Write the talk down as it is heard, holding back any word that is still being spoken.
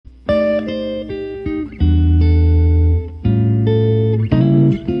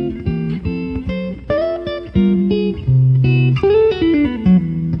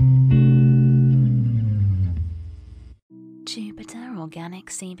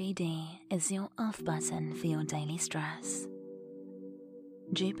CBD is your off button for your daily stress.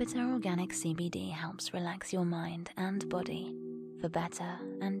 Jupiter Organic CBD helps relax your mind and body for better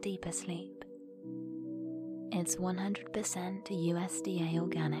and deeper sleep. It's 100% USDA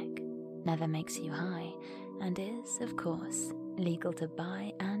organic, never makes you high, and is, of course, legal to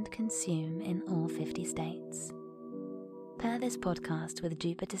buy and consume in all 50 states. Pair this podcast with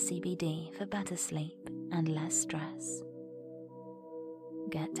Jupiter CBD for better sleep and less stress.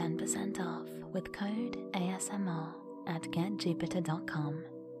 Get 10% off with code ASMR at getjupiter.com.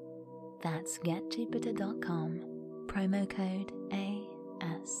 That's getjupiter.com, promo code ASMR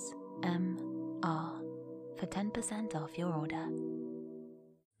for 10% off your order.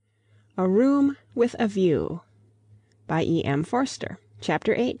 A Room with a View by E.M. Forster,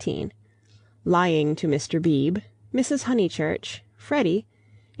 Chapter 18. Lying to Mr. Beebe, Mrs. Honeychurch, Freddy,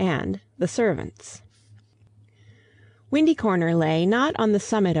 and the Servants. Windy Corner lay not on the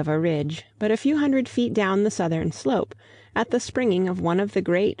summit of a ridge, but a few hundred feet down the southern slope, at the springing of one of the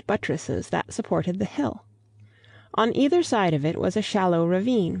great buttresses that supported the hill. On either side of it was a shallow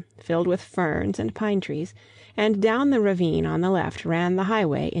ravine, filled with ferns and pine trees, and down the ravine on the left ran the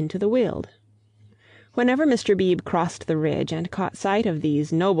highway into the Weald. Whenever Mr. Beebe crossed the ridge and caught sight of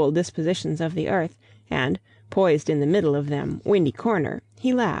these noble dispositions of the earth, and, poised in the middle of them, Windy Corner,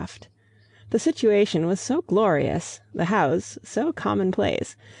 he laughed. The situation was so glorious, the house so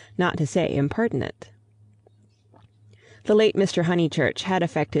commonplace, not to say impertinent. The late Mr. Honeychurch had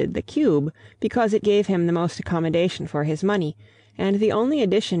affected the cube because it gave him the most accommodation for his money, and the only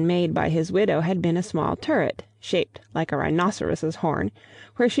addition made by his widow had been a small turret, shaped like a rhinoceros's horn,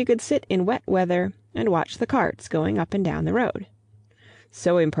 where she could sit in wet weather and watch the carts going up and down the road.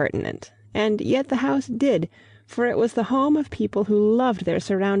 So impertinent, and yet the house did, for it was the home of people who loved their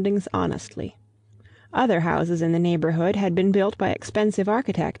surroundings honestly. Other houses in the neighborhood had been built by expensive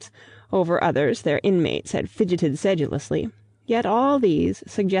architects, over others their inmates had fidgeted sedulously, yet all these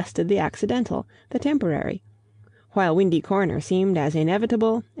suggested the accidental, the temporary, while Windy Corner seemed as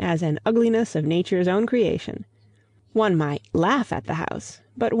inevitable as an ugliness of nature's own creation. One might laugh at the house,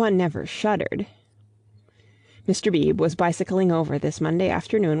 but one never shuddered. Mr. Beebe was bicycling over this Monday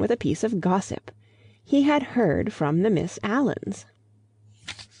afternoon with a piece of gossip. He had heard from the Miss Allens.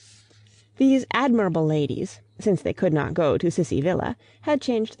 These admirable ladies, since they could not go to Sissy Villa, had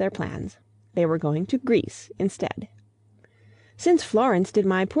changed their plans. They were going to Greece instead. "Since Florence did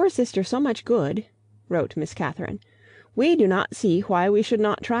my poor sister so much good," wrote Miss Catherine, "we do not see why we should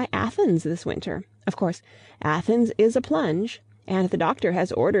not try Athens this winter. Of course, Athens is a plunge, and the doctor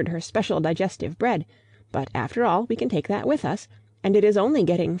has ordered her special digestive bread, but after all we can take that with us, and it is only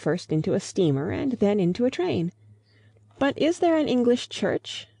getting first into a steamer and then into a train. But is there an English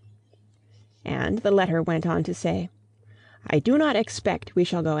church?" And the letter went on to say, "I do not expect we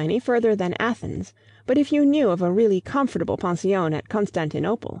shall go any further than Athens, but if you knew of a really comfortable pension at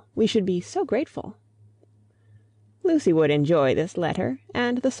Constantinople, we should be so grateful." Lucy would enjoy this letter,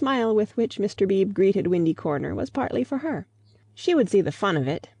 and the smile with which Mr. Beebe greeted Windy Corner was partly for her. She would see the fun of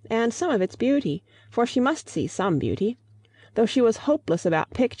it, and some of its beauty, for she must see some beauty. Though she was hopeless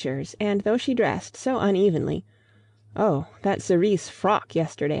about pictures, and though she dressed so unevenly, oh, that cerise frock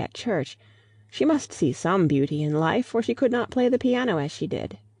yesterday at church, she must see some beauty in life, for she could not play the piano as she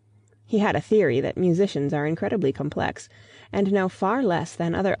did. He had a theory that musicians are incredibly complex, and know far less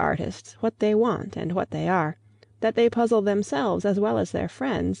than other artists what they want and what they are, that they puzzle themselves as well as their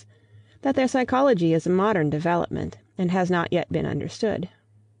friends, that their psychology is a modern development, and has not yet been understood.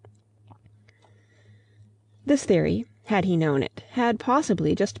 This theory, had he known it, had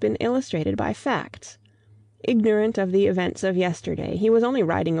possibly just been illustrated by facts. Ignorant of the events of yesterday, he was only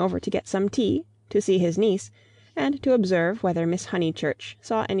riding over to get some tea, to see his niece, and to observe whether Miss Honeychurch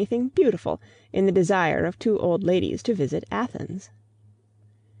saw anything beautiful in the desire of two old ladies to visit Athens.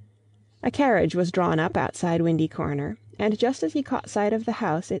 A carriage was drawn up outside Windy Corner, and just as he caught sight of the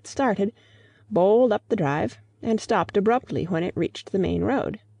house it started, bowled up the drive, and stopped abruptly when it reached the main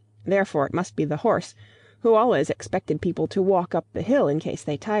road. Therefore it must be the horse, who always expected people to walk up the hill in case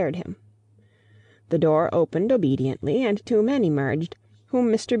they tired him. The door opened obediently, and two men emerged,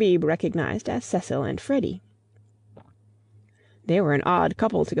 whom Mr. Beebe recognized as Cecil and Freddy. They were an odd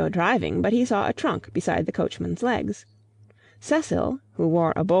couple to go driving, but he saw a trunk beside the coachman's legs. Cecil, who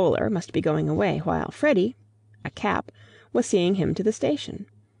wore a bowler, must be going away, while Freddy, a cap, was seeing him to the station.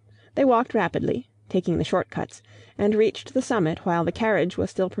 They walked rapidly, taking the short cuts, and reached the summit while the carriage was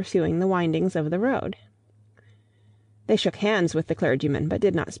still pursuing the windings of the road. They shook hands with the clergyman, but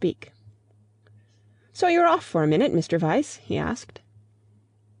did not speak. "So you're off for a minute, Mr. Vyse?" he asked.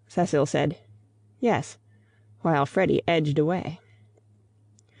 Cecil said, "Yes," while Freddy edged away.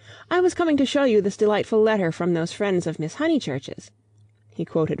 "I was coming to show you this delightful letter from those friends of Miss Honeychurch's." He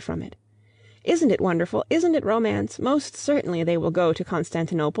quoted from it. "Isn't it wonderful? Isn't it romance? Most certainly they will go to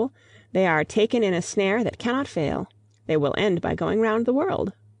Constantinople. They are taken in a snare that cannot fail. They will end by going round the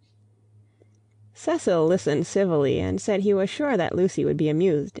world." Cecil listened civilly and said he was sure that Lucy would be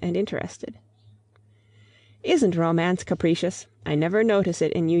amused and interested. "Isn't romance capricious? I never notice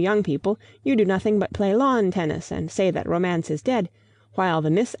it in you young people. You do nothing but play lawn tennis and say that romance is dead, while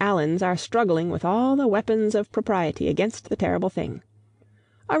the Miss Allens are struggling with all the weapons of propriety against the terrible thing.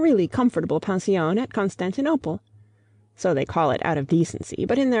 A really comfortable pension at Constantinople. So they call it out of decency,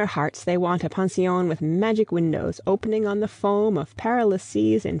 but in their hearts they want a pension with magic windows opening on the foam of perilous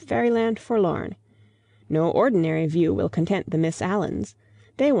seas in fairyland forlorn. No ordinary view will content the Miss Allens.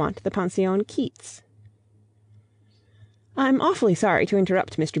 They want the pension Keats." "I'm awfully sorry to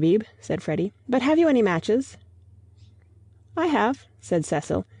interrupt, Mr. Beebe," said Freddy, "but have you any matches?" "I have," said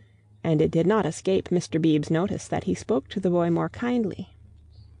Cecil, and it did not escape Mr. Beebe's notice that he spoke to the boy more kindly.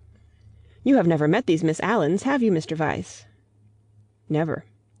 "You have never met these Miss Allens, have you, Mr. Vyse?" "Never."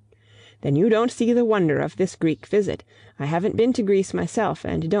 "Then you don't see the wonder of this Greek visit. I haven't been to Greece myself,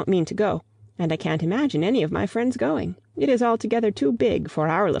 and don't mean to go, and I can't imagine any of my friends going. It is altogether too big for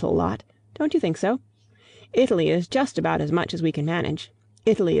our little lot. Don't you think so? Italy is just about as much as we can manage.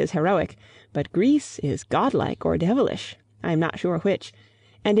 Italy is heroic, but Greece is godlike or devilish, I am not sure which,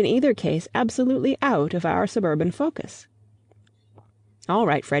 and in either case absolutely out of our suburban focus." "All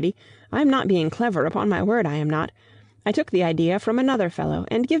right, Freddy. I'm not being clever, upon my word I am not. I took the idea from another fellow,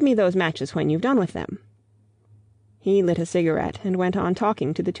 and give me those matches when you've done with them." He lit a cigarette and went on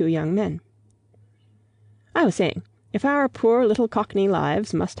talking to the two young men. "I was saying, if our poor little Cockney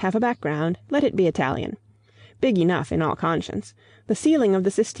lives must have a background, let it be Italian. Big enough in all conscience. The ceiling of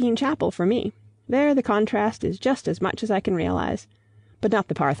the Sistine Chapel for me. There the contrast is just as much as I can realize. But not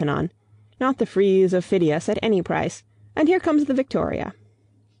the Parthenon. Not the frieze of Phidias at any price. And here comes the Victoria."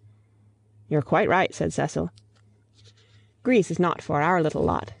 "You're quite right," said Cecil. "Greece is not for our little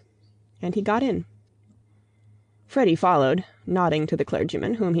lot." And he got in. Freddy followed, nodding to the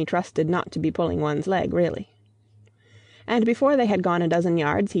clergyman, whom he trusted not to be pulling one's leg, really. And before they had gone a dozen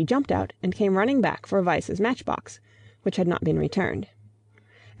yards he jumped out and came running back for Vyse's matchbox, which had not been returned.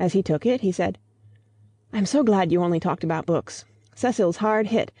 As he took it, he said, "I'm so glad you only talked about books. Cecil's hard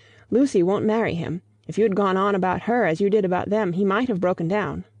hit. Lucy won't marry him. If you'd gone on about her as you did about them, he might have broken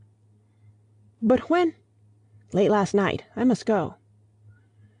down." "But when—" "Late last night. I must go."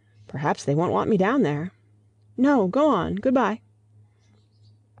 "Perhaps they won't want me down there." "No, go on. Good-bye."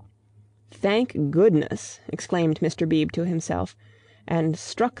 "Thank goodness!" exclaimed Mr. Beebe to himself, and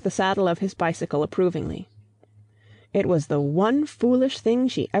struck the saddle of his bicycle approvingly. It was the one foolish thing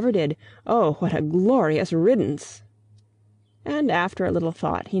she ever did. Oh, what a glorious riddance! And after a little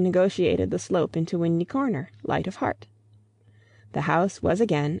thought he negotiated the slope into Windy Corner, light of heart. The house was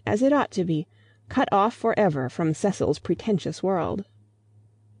again, as it ought to be, cut off for ever from Cecil's pretentious world.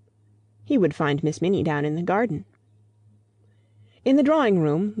 He would find Miss Minnie down in the garden. In the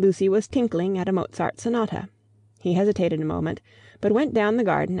drawing-room Lucy was tinkling at a Mozart sonata. He hesitated a moment, but went down the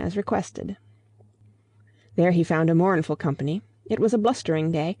garden as requested. There he found a mournful company. It was a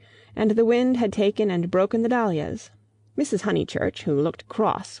blustering day, and the wind had taken and broken the dahlias. Mrs. Honeychurch, who looked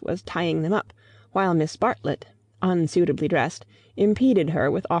cross, was tying them up, while Miss Bartlett, unsuitably dressed, impeded her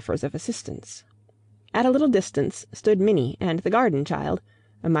with offers of assistance. At a little distance stood Minnie and the garden child,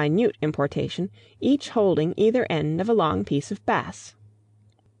 a minute importation, each holding either end of a long piece of bass.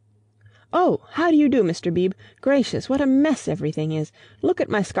 "Oh, how do you do, Mr. Beebe? Gracious, what a mess everything is! Look at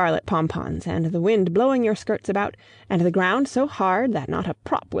my scarlet pompons, and the wind blowing your skirts about, and the ground so hard that not a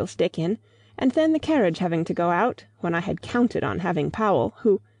prop will stick in, and then the carriage having to go out, when I had counted on having Powell,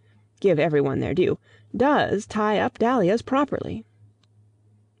 who, give everyone their due, does tie up dahlias properly."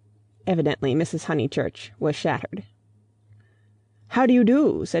 Evidently Mrs. Honeychurch was shattered. "How do you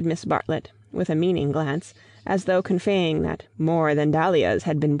do?" said Miss Bartlett, with a meaning glance, as though conveying that more than dahlias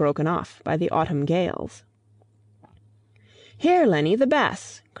had been broken off by the autumn gales. "Here, Lenny, the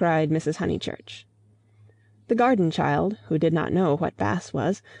bass!" cried Mrs. Honeychurch. The garden child, who did not know what bass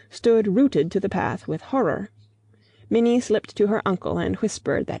was, stood rooted to the path with horror. Minnie slipped to her uncle and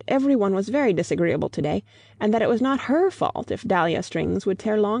whispered that every one was very disagreeable to-day, and that it was not her fault if dahlia strings would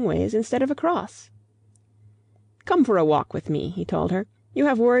tear long ways instead of across. "Come for a walk with me," he told her. "You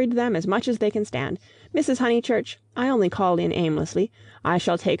have worried them as much as they can stand. Mrs. Honeychurch, I only called in aimlessly. I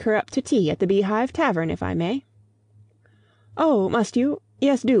shall take her up to tea at the Beehive Tavern, if I may." "Oh, must you?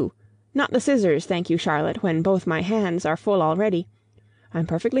 Yes, do. Not the scissors, thank you, Charlotte, when both my hands are full already. I'm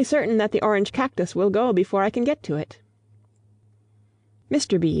perfectly certain that the orange cactus will go before I can get to it."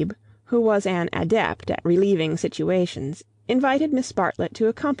 Mr. Beebe, who was an adept at relieving situations, invited Miss Bartlett to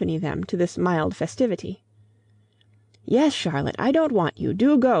accompany them to this mild festivity. "Yes, Charlotte, I don't want you.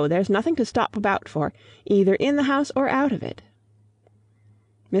 Do go. There's nothing to stop about for, either in the house or out of it."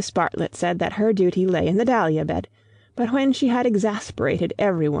 Miss Bartlett said that her duty lay in the dahlia bed, but when she had exasperated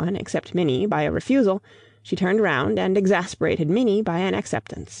everyone except Minnie by a refusal, she turned round and exasperated Minnie by an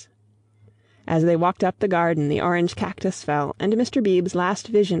acceptance. As they walked up the garden, the orange cactus fell, and Mr. Beebe's last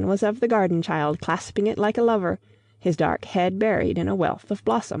vision was of the garden child clasping it like a lover, his dark head buried in a wealth of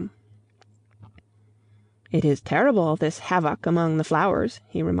blossom. "It is terrible, this havoc among the flowers,"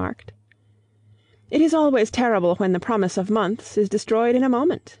 he remarked. "It is always terrible when the promise of months is destroyed in a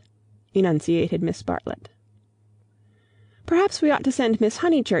moment," enunciated Miss Bartlett. "Perhaps we ought to send Miss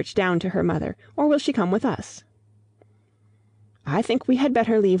Honeychurch down to her mother, or will she come with us?" "I think we had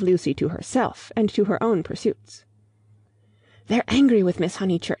better leave Lucy to herself and to her own pursuits." "They're angry with Miss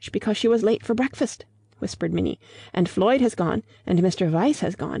Honeychurch because she was late for breakfast," whispered Minnie, "and Floyd has gone, and Mr. Vyse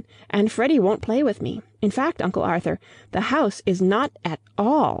has gone, and Freddie won't play with me. In fact, Uncle Arthur, the house is not at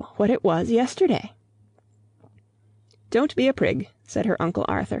all what it was yesterday." "Don't be a prig," said her Uncle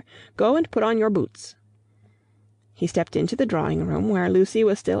Arthur. "Go and put on your boots." He stepped into the drawing-room, where Lucy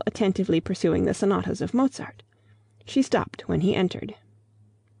was still attentively pursuing the sonatas of Mozart. She stopped when he entered.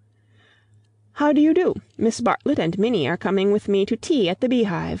 "How do you do? Miss Bartlett and Minnie are coming with me to tea at the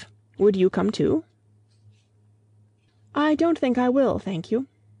Beehive. Would you come too?" "I don't think I will, thank you."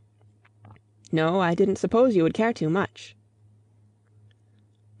 "No, I didn't suppose you would care too much."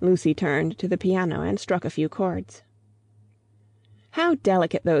 Lucy turned to the piano and struck a few chords. "How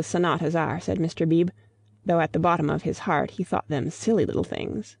delicate those sonatas are," said Mr. Beebe, though at the bottom of his heart he thought them silly little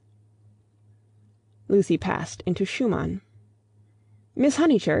things. Lucy passed into Schumann. "Miss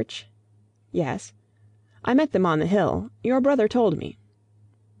Honeychurch?" "Yes." "I met them on the hill. Your brother told me."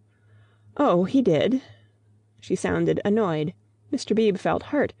 "Oh, he did?" She sounded annoyed. Mr. Beebe felt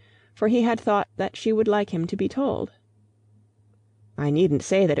hurt, for he had thought that she would like him to be told. "I needn't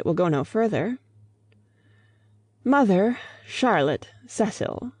say that it will go no further." "Mother, Charlotte,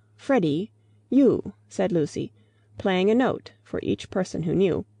 Cecil, Freddie, you," said Lucy, playing a note for each person who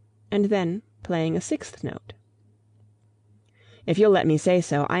knew, and then playing a sixth note. "If you'll let me say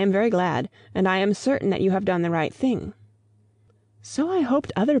so, I am very glad, and I am certain that you have done the right thing." "So I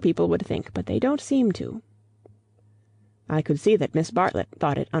hoped other people would think, but they don't seem to." "I could see that Miss Bartlett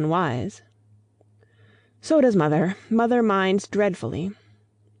thought it unwise." "So does Mother. Mother minds dreadfully."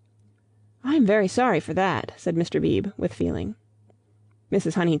 "I am very sorry for that," said Mr. Beebe with feeling.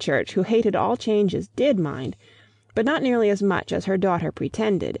 Mrs. Honeychurch, who hated all changes, did mind, but not nearly as much as her daughter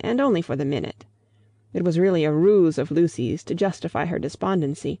pretended, and only for the minute. It was really a ruse of Lucy's to justify her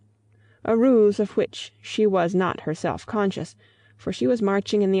despondency, a ruse of which she was not herself conscious, for she was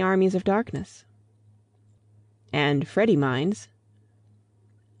marching in the armies of darkness. "And Freddie minds."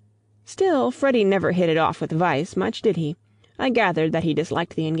 "Still, Freddie never hit it off with Vyse much, did he? I gathered that he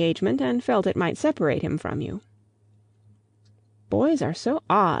disliked the engagement, and felt it might separate him from you." "Boys are so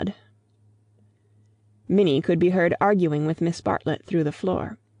odd." Minnie could be heard arguing with Miss Bartlett through the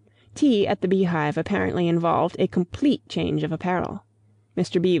floor. Tea at the Beehive apparently involved a complete change of apparel.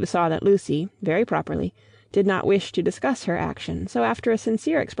 Mr. Beebe saw that Lucy, very properly, did not wish to discuss her action, so after a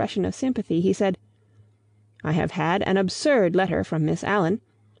sincere expression of sympathy, he said, "I have had an absurd letter from Miss Allen.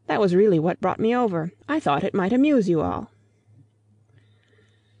 That was really what brought me over. I thought it might amuse you all."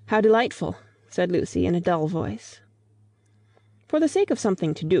 "How delightful," said Lucy in a dull voice. For the sake of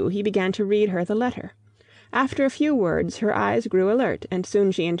something to do, he began to read her the letter. After a few words her eyes grew alert, and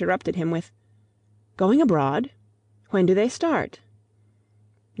soon she interrupted him with, "Going abroad? When do they start?"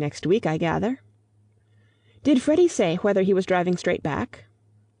 "Next week, I gather." "Did Freddie say whether he was driving straight back?"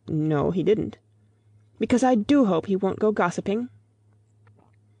 "No, he didn't." "Because I do hope he won't go gossiping."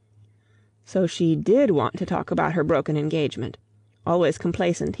 So she did want to talk about her broken engagement. Always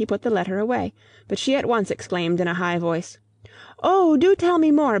complacent, he put the letter away, but she at once exclaimed in a high voice, "Oh, do tell me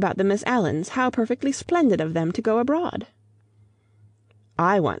more about the Miss Allens. How perfectly splendid of them to go abroad."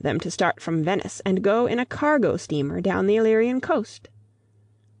 "I want them to start from Venice and go in a cargo steamer down the Illyrian coast."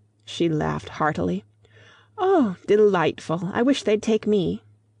 She laughed heartily. "Oh, delightful! I wish they'd take me."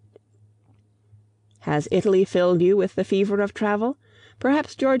 "Has Italy filled you with the fever of travel?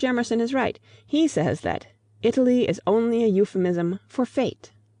 Perhaps George Emerson is right. He says that Italy is only a euphemism for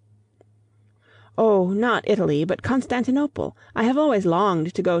fate." "Oh, not Italy, but Constantinople. I have always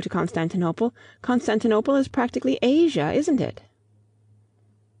longed to go to Constantinople. Constantinople is practically Asia, isn't it?"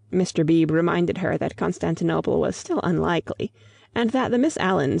 Mr. Beebe reminded her that Constantinople was still unlikely, and that the Miss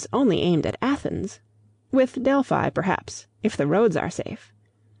Allens only aimed at Athens. With Delphi, perhaps, if the roads are safe.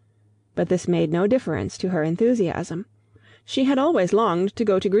 But this made no difference to her enthusiasm. She had always longed to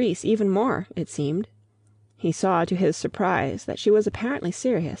go to Greece even more, it seemed. He saw to his surprise that she was apparently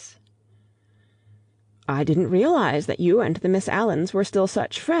serious. "I didn't realize that you and the Miss Allens were still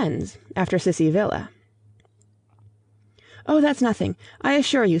such friends, after Cissy Villa." "Oh, that's nothing. I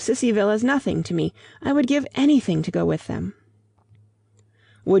assure you Cissy Villa's nothing to me. I would give anything to go with them."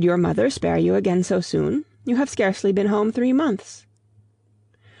 "Would your mother spare you again so soon? You have scarcely been home 3 months."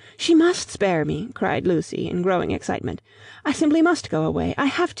 "She must spare me," cried Lucy in growing excitement. "I simply must go away. I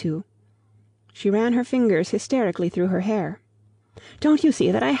have to." She ran her fingers hysterically through her hair. "Don't you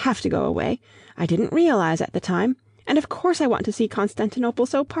see that I have to go away? I didn't realize at the time, and of course I want to see Constantinople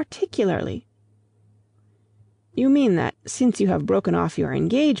so particularly." "You mean that since you have broken off your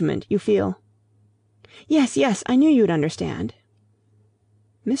engagement, you feel—" "Yes, yes, I knew you'd understand."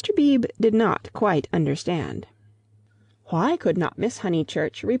 Mr. Beebe did not quite understand. Why could not Miss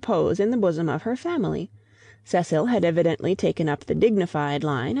Honeychurch repose in the bosom of her family? Cecil had evidently taken up the dignified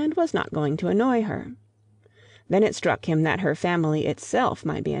line, and was not going to annoy her. Then it struck him that her family itself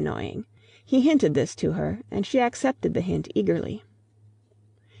might be annoying. He hinted this to her, and she accepted the hint eagerly.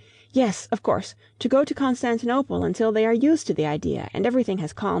 "Yes, of course, to go to Constantinople until they are used to the idea, and everything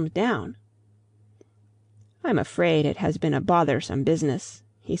has calmed down." "I'm afraid it has been a bothersome business,"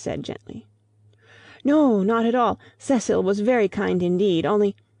 he said gently. "No, not at all. Cecil was very kind indeed,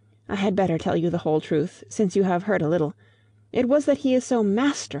 only I had better tell you the whole truth, since you have heard a little. It was that he is so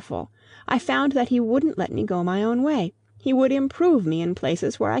masterful. I found that he wouldn't let me go my own way. He would improve me in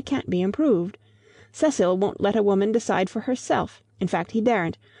places where I can't be improved. Cecil won't let a woman decide for herself. In fact, he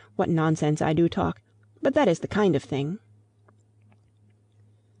daren't. What nonsense I do talk! But that is the kind of thing."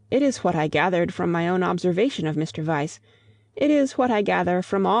 "It is what I gathered from my own observation of Mr. Vyse. It is what I gather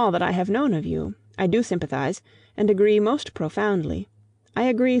from all that I have known of you. I do sympathize, and agree most profoundly. I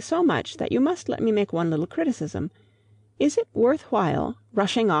agree so much that you must let me make one little criticism. Is it worth while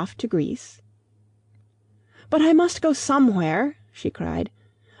rushing off to Greece?" "But I must go somewhere," she cried.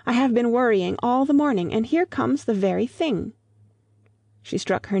 "I have been worrying all the morning, and here comes the very thing." She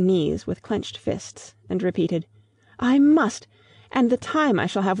struck her knees with clenched fists, and repeated, "I must! And the time I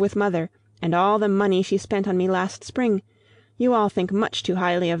shall have with mother, and all the money she spent on me last spring. You all think much too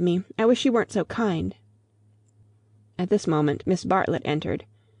highly of me. I wish you weren't so kind." At this moment Miss Bartlett entered,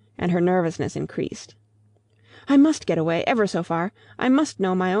 and her nervousness increased. "I must get away ever so far. I must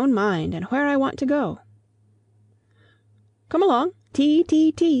know my own mind and where I want to go." "Come along. Tea,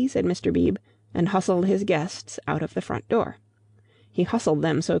 tea, tea," said Mr. Beebe, and hustled his guests out of the front door. He hustled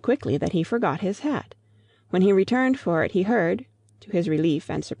them so quickly that he forgot his hat. When he returned for it he heard, to his relief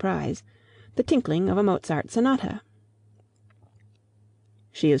and surprise, the tinkling of a Mozart sonata.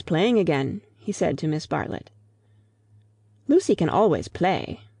 "She is playing again," he said to Miss Bartlett. "Lucy can always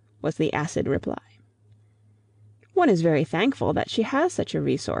play," was the acid reply. "One is very thankful that she has such a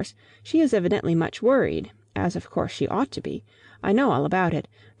resource. She is evidently much worried, as of course she ought to be. I know all about it.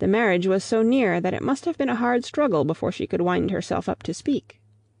 The marriage was so near that it must have been a hard struggle before she could wind herself up to speak."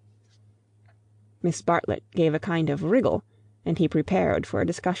 Miss Bartlett gave a kind of wriggle, and he prepared for a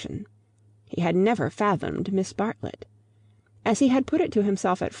discussion. He had never fathomed Miss Bartlett. As he had put it to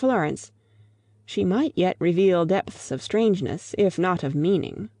himself at Florence, she might yet reveal depths of strangeness, if not of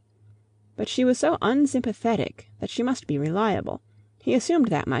meaning. But she was so unsympathetic that she must be reliable. He assumed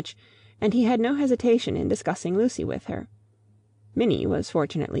that much, and he had no hesitation in discussing Lucy with her. Minnie was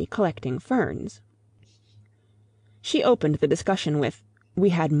fortunately collecting ferns. She opened the discussion with, "We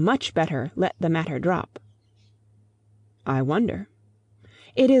had much better let the matter drop." "I wonder."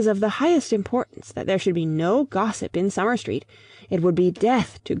 "It is of the highest importance that there should be no gossip in Summer Street. It would be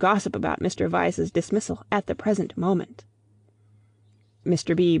death to gossip about Mr. Vyse's dismissal at the present moment."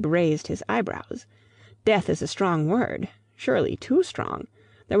 Mr. Beebe raised his eyebrows. Death is a strong word, surely too strong.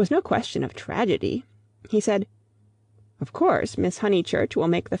 There was no question of tragedy. He said, "Of course, Miss Honeychurch will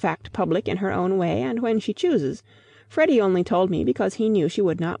make the fact public in her own way and when she chooses. Freddie only told me because he knew she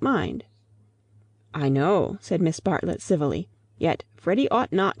would not mind." "I know," said Miss Bartlett civilly. "Yet Freddie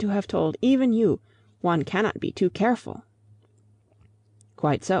ought not to have told even you. One cannot be too careful."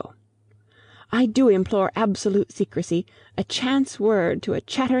 "Quite so." "I do implore absolute secrecy. A chance word to a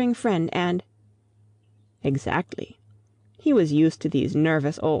chattering friend and—" "Exactly." He was used to these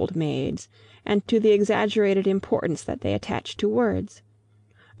nervous old maids, and to the exaggerated importance that they attach to words.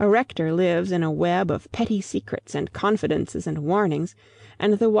 A rector lives in a web of petty secrets and confidences and warnings,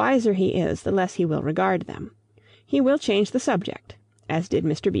 and the wiser he is, the less he will regard them. He will change the subject, as did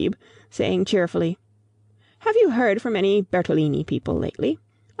Mr. Beebe, saying cheerfully, "Have you heard from any Bertolini people lately?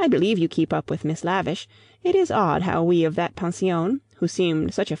 I believe you keep up with Miss Lavish. It is odd how we of that pension, who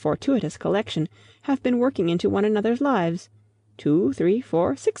seemed such a fortuitous collection, have been working into one another's lives. 2, 3,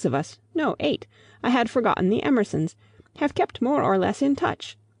 4, 6 of us, no, 8, I had forgotten the Emersons, have kept more or less in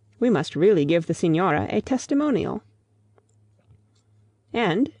touch. We must really give the Signora a testimonial."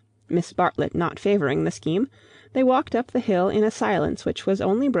 And, Miss Bartlett not favouring the scheme, they walked up the hill in a silence which was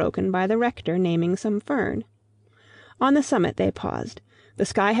only broken by the rector naming some fern. On the summit they paused. The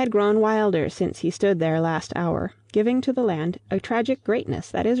sky had grown wilder since he stood there last hour, giving to the land a tragic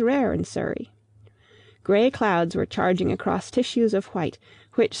greatness that is rare in Surrey. Grey clouds were charging across tissues of white,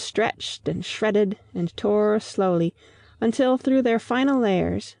 which stretched and shredded and tore slowly, until through their final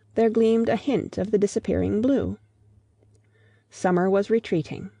layers there gleamed a hint of the disappearing blue. Summer was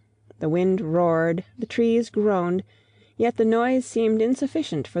retreating. The wind roared, the trees groaned, yet the noise seemed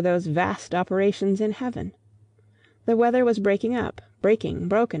insufficient for those vast operations in heaven. The weather was breaking up,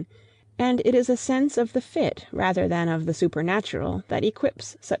 broken, and it is a sense of the fit rather than of the supernatural that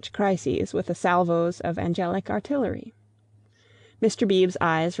equips such crises with the salvos of angelic artillery. Mr. Beebe's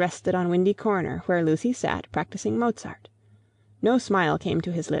eyes rested on Windy Corner, where Lucy sat practising Mozart. No smile came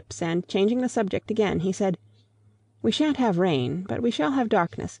to his lips, and changing the subject again, he said, "We shan't have rain, but we shall have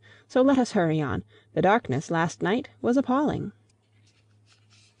darkness, so let us hurry on. The darkness last night was appalling."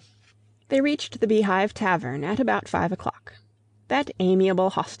 They reached the Beehive Tavern at about 5 o'clock. That amiable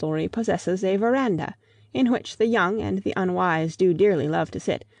hostelry possesses a veranda, in which the young and the unwise do dearly love to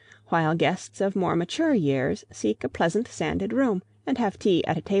sit, while guests of more mature years seek a pleasant sanded room, and have tea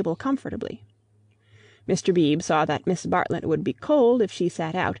at a table comfortably. Mr. Beebe saw that Miss Bartlett would be cold if she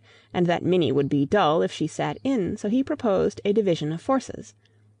sat out, and that Minnie would be dull if she sat in, so he proposed a division of forces.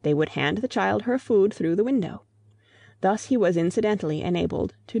 They would hand the child her food through the window. Thus he was incidentally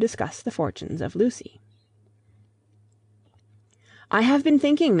enabled to discuss the fortunes of Lucy. "I have been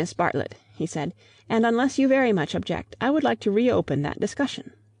thinking, Miss Bartlett," he said, "and unless you very much object, I would like to reopen that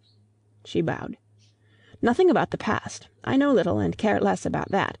discussion." She bowed. "Nothing about the past. I know little and care less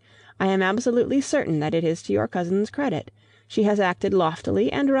about that. I am absolutely certain that it is to your cousin's credit. She has acted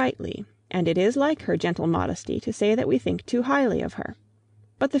loftily and rightly, and it is like her gentle modesty to say that we think too highly of her.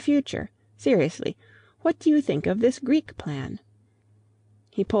 But the future, seriously, what do you think of this Greek plan?"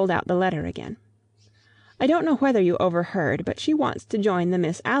 He pulled out the letter again. "I don't know whether you overheard, but she wants to join the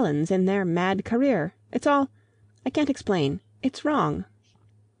Miss Allens in their mad career. It's all... I can't explain. It's wrong."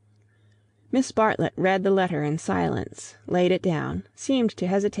 Miss Bartlett read the letter in silence, laid it down, seemed to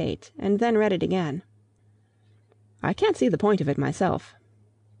hesitate, and then read it again. "I can't see the point of it myself."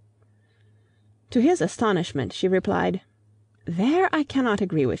 To his astonishment she replied, "There I cannot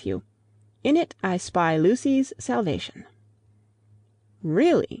agree with you. In it I spy Lucy's salvation."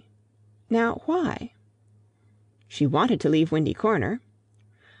 "Really? Now why?" "She wanted to leave Windy Corner."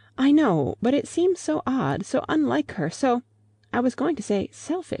 "I know, but it seems so odd, so unlike her, so, I was going to say,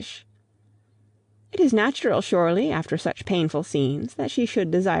 selfish." "It is natural, surely, after such painful scenes, that she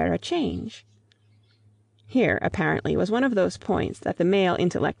should desire a change." Here, apparently, was one of those points that the male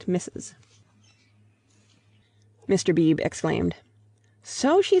intellect misses. Mr. Beebe exclaimed,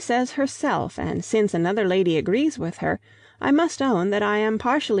 "So she says herself, and since another lady agrees with her, I must own that I am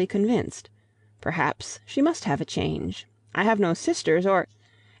partially convinced. Perhaps she must have a change. I have no sisters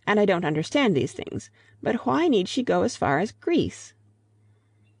and I don't understand these things. But why need she go as far as Greece?"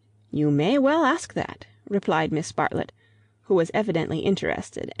 "You may well ask that," replied Miss Bartlett, who was evidently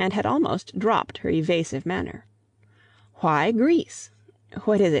interested, and had almost dropped her evasive manner. "Why Greece?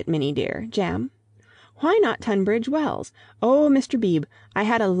 What is it, Minnie dear, jam? Why not Tunbridge Wells? Oh, Mr. Beebe, I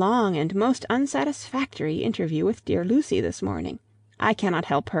had a long and most unsatisfactory interview with dear Lucy this morning. I cannot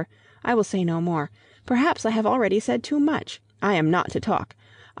help her. I will say no more. Perhaps I have already said too much. I am not to talk.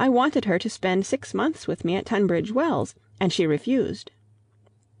 I wanted her to spend 6 months with me at Tunbridge Wells, and she refused."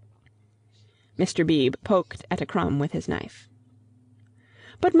 Mr. Beebe poked at a crumb with his knife.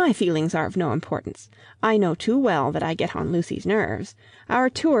 "But my feelings are of no importance. I know too well that I get on Lucy's nerves. Our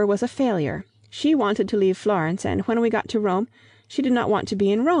tour was a failure. She wanted to leave Florence, and when we got to Rome, she did not want to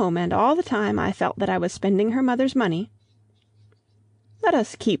be in Rome, and all the time I felt that I was spending her mother's money." "Let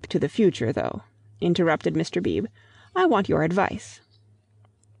us keep to the future, though," interrupted Mr. Beebe. "I want your advice."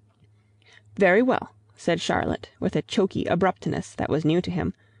 "Very well," said Charlotte, with a choky abruptness that was new to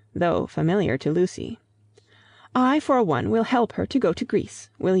him, though familiar to Lucy. "I, for one, will help her to go to Greece.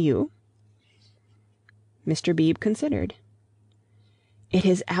 Will you?" Mr. Beebe considered. "It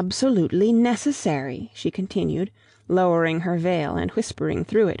is absolutely necessary," she continued, lowering her veil and whispering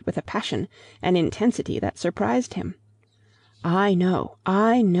through it with a passion, an intensity that surprised him. "I know,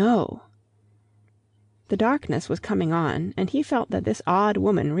 I know." The darkness was coming on, and he felt that this odd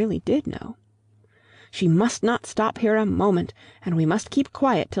woman really did know. She must not stop here a moment, and we must keep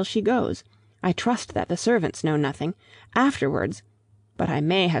quiet till she goes. I trust that the servants know nothing. Afterwards... But I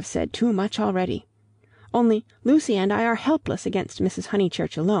may have said too much already. Only Lucy and I are helpless against Mrs.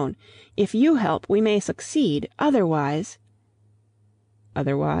 Honeychurch alone. If you help, we may succeed. Otherwise...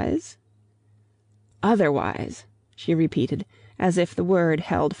 Otherwise? Otherwise, she repeated, as if the word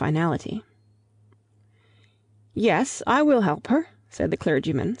held finality. Yes, I will help her, said the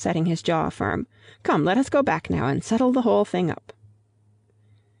clergyman, setting his jaw firm. Come, let us go back now and settle the whole thing up.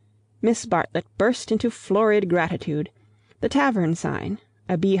 Miss Bartlett burst into florid gratitude. The tavern sign,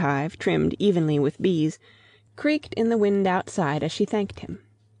 a beehive trimmed evenly with bees, creaked in the wind outside as she thanked him.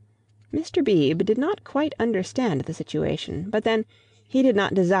 Mr. Beebe did not quite understand the situation, but then he did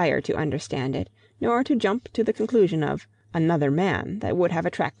not desire to understand it, nor to jump to the conclusion of another man that would have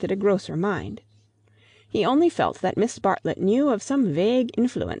attracted a grosser mind. He only felt that Miss Bartlett knew of some vague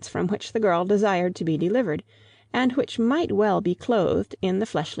influence from which the girl desired to be delivered, and which might well be clothed in the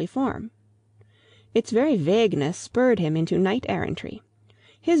fleshly form. Its very vagueness spurred him into knight-errantry.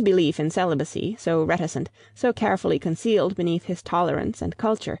 His belief in celibacy, so reticent, so carefully concealed beneath his tolerance and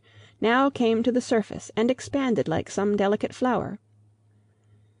culture, now came to the surface and expanded like some delicate flower.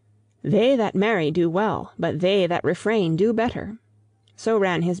 They that marry do well, but they that refrain do better. So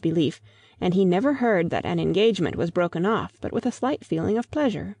ran his belief, and he never heard that an engagement was broken off but with a slight feeling of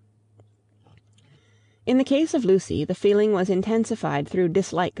pleasure. In the case of Lucy, the feeling was intensified through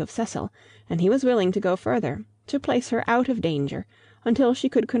dislike of Cecil, and he was willing to go further, to place her out of danger, until she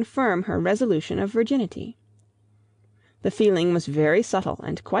could confirm her resolution of virginity. The feeling was very subtle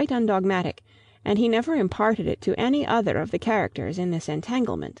and quite undogmatic, and he never imparted it to any other of the characters in this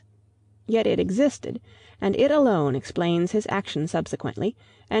entanglement. Yet it existed, and it alone explains his action subsequently,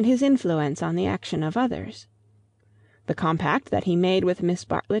 and his influence on the action of others. The compact that he made with Miss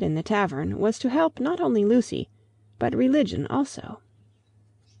Bartlett in the tavern was to help not only Lucy, but religion also.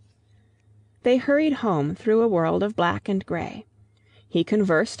 They hurried home through a world of black and grey. He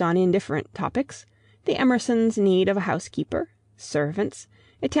conversed on indifferent topics: the Emersons' need of a housekeeper, servants,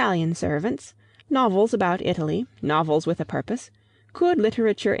 Italian servants, novels about Italy, novels with a purpose. Could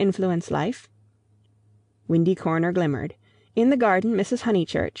literature influence life? Windy Corner glimmered. In the garden Mrs.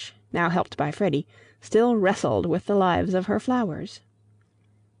 Honeychurch, now helped by Freddy, still wrestled with the lives of her flowers.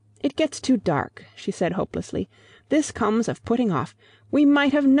 "It gets too dark," she said hopelessly. "This comes of putting off. We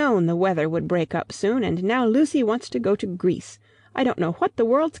might have known the weather would break up soon, and now Lucy wants to go to Greece. I don't know what the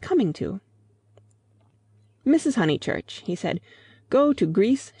world's coming to." "Mrs. Honeychurch," he said, "go to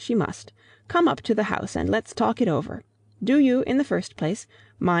Greece she must. Come up to the house and let's talk it over. Do you, in the first place,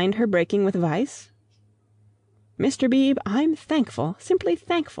 mind her breaking with vice?" "Mr. Beebe, I'm thankful, simply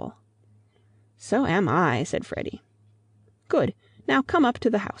thankful." "So am I," said Freddy. "Good. Now come up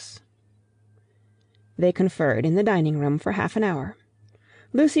to the house." They conferred in the dining-room for half an hour.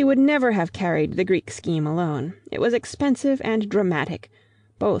 Lucy would never have carried the Greek scheme alone. It was expensive and dramatic,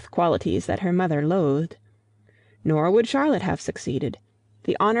 both qualities that her mother loathed. Nor would Charlotte have succeeded.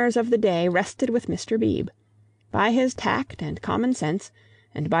 The honours of the day rested with Mr. Beebe. By his tact and common sense,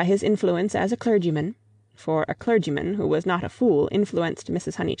 and by his influence as a clergyman, for a clergyman who was not a fool influenced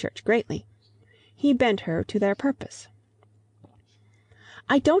Mrs. Honeychurch greatly, he bent her to their purpose.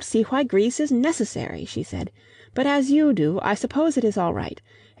 "I don't see why Greece is necessary," she said, "but as you do, I suppose it is all right.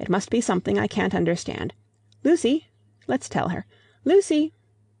 It must be something I can't understand. Lucy, let's tell her. Lucy!"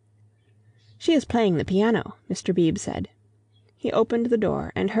 "She is playing the piano," Mr. Beebe said. He opened the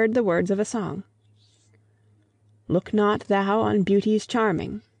door and heard the words of a song. "Look not thou on beauties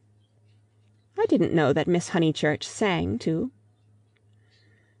charming." I didn't know that Miss Honeychurch sang, too.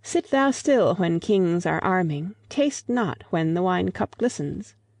 "Sit thou still when kings are arming, taste not when the wine-cup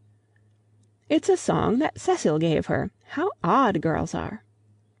glistens." It's a song that Cecil gave her. How odd girls are.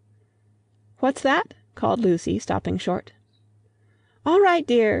 "What's that?" called Lucy, stopping short. "All right,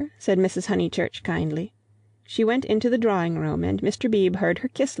 dear," said Mrs. Honeychurch kindly. She went into the drawing-room, and Mr. Beebe heard her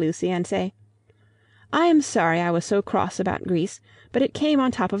kiss Lucy and say, "I am sorry I was so cross about Greece, but it came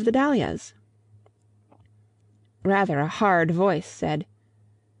on top of the dahlias." Rather a hard voice said,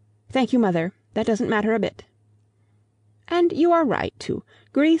 "Thank you, Mother. That doesn't matter a bit." "And you are right, too.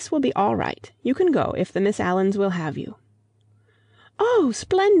 Greece will be all right. You can go if the Miss Allens will have you." "Oh,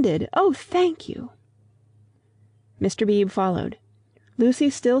 splendid! Oh, thank you!" Mr. Beebe followed.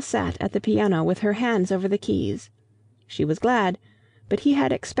 Lucy still sat at the piano with her hands over the keys. She was glad, but he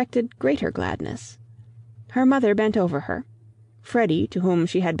had expected greater gladness. Her mother bent over her. Freddy, to whom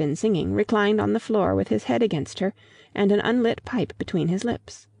she had been singing, reclined on the floor with his head against her and an unlit pipe between his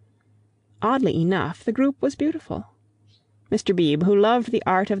lips. Oddly enough, the group was beautiful. Mr. Beebe, who loved the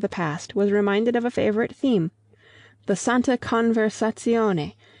art of the past, was reminded of a favourite theme, the Santa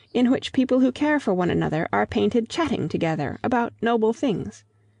Conversazione, in which people who care for one another are painted chatting together about noble things.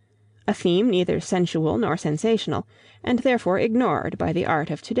 A theme neither sensual nor sensational, and therefore ignored by the art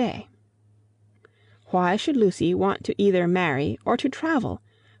of to-day. Why should Lucy want to either marry or to travel,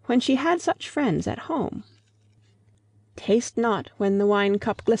 when she had such friends at home? "Taste not when the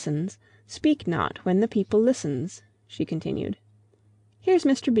wine-cup glistens, speak not when the people listens," she continued. "Here's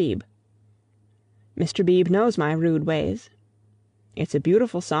Mr. Beebe." "Mr. Beebe knows my rude ways." "It's a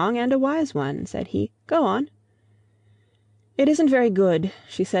beautiful song and a wise one," said he. "Go on." "It isn't very good,"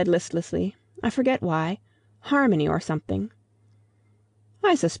 she said listlessly. "I forget why. Harmony or something."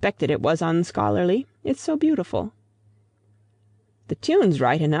 "I suspected it was unscholarly. It's so beautiful." "The tune's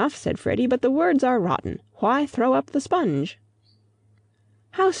right enough," said Freddy, "but the words are rotten. Why throw up the sponge?"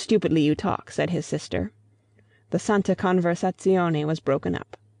 "How stupidly you talk," said his sister. The Santa Conversazione was broken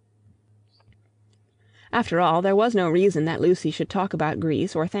up. After all, there was no reason that Lucy should talk about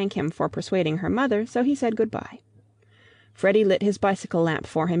Greece or thank him for persuading her mother, so he said good-bye. Freddy lit his bicycle lamp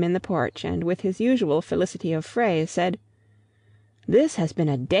for him in the porch, and with his usual felicity of phrase said, "This has been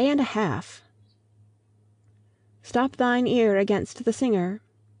a day and a half." "Stop thine ear against the singer."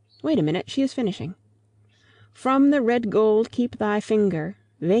 Wait a minute, she is finishing. "From the red gold keep thy finger,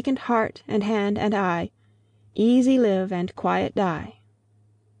 vacant heart and hand and eye, easy live and quiet die."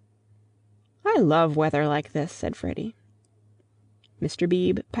 "I love weather like this," said Freddy. Mr.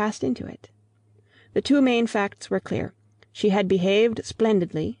 Beebe passed into it. The two main facts were clear. She had behaved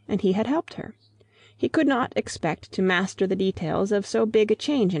splendidly, and he had helped her. He could not expect to master the details of so big a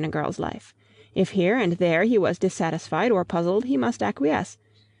change in a girl's life. If here and there he was dissatisfied or puzzled, he must acquiesce.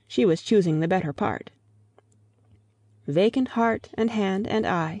 She was choosing the better part. Vacant heart and hand and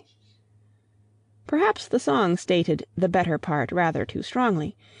eye. Perhaps the song stated the better part rather too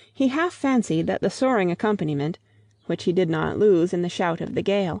strongly. He half fancied that the soaring accompaniment, which he did not lose in the shout of the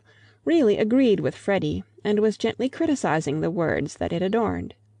gale, really agreed with Freddy, and was gently criticizing the words that it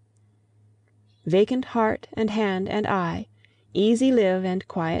adorned. Vacant heart and hand and eye, easy live and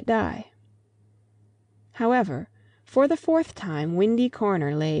quiet die. However, for the fourth time Windy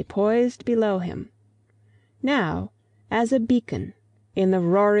Corner lay poised below him, now as a beacon in the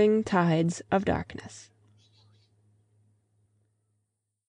roaring tides of darkness.